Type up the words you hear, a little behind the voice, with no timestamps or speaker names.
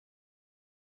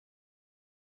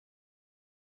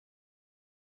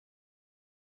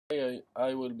Today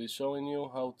I will be showing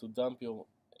you how to dump your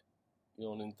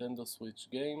Nintendo Switch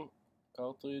game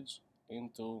cartridge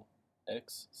into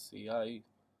XCI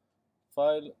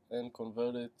file and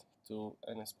convert it to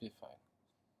NSP file.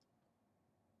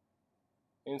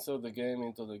 Insert the game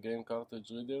into the game cartridge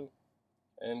reader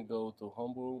and go to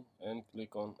Homebrew and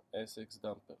click on SX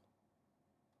Dumper.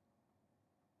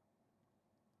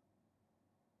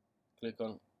 Click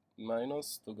on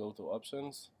minus to go to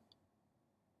options.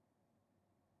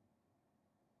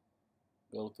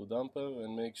 Go to dumper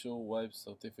and make sure wipe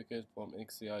certificate from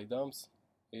XCI dumps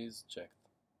is checked.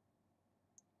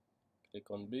 Click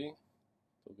on B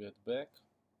to get back.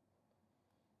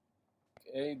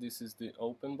 A, this is the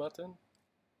open button.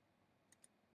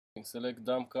 Select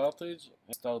dump cartridge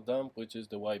and start dump, which is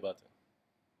the Y button.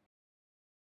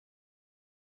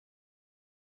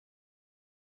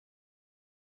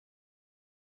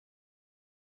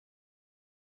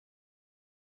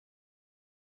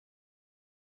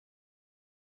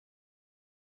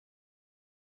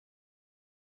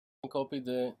 Copy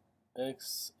the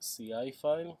XCI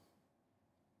file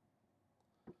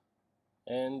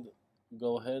and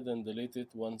go ahead and delete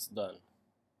it once done.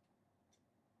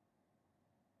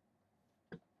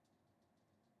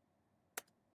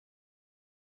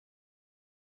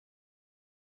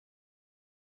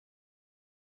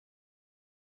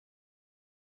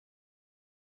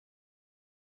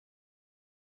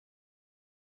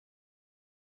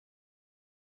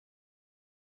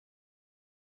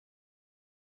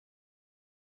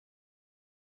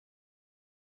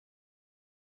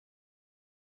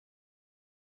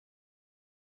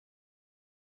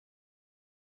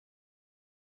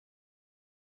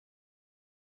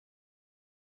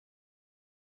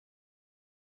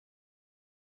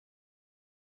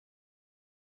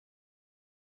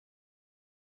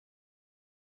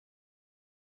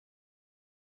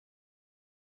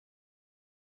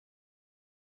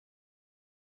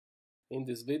 In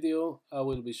this video, I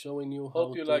will be showing you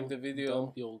how to like the video.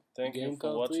 dump your Thank you game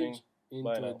for watching. cartridge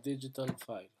into a digital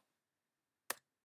file.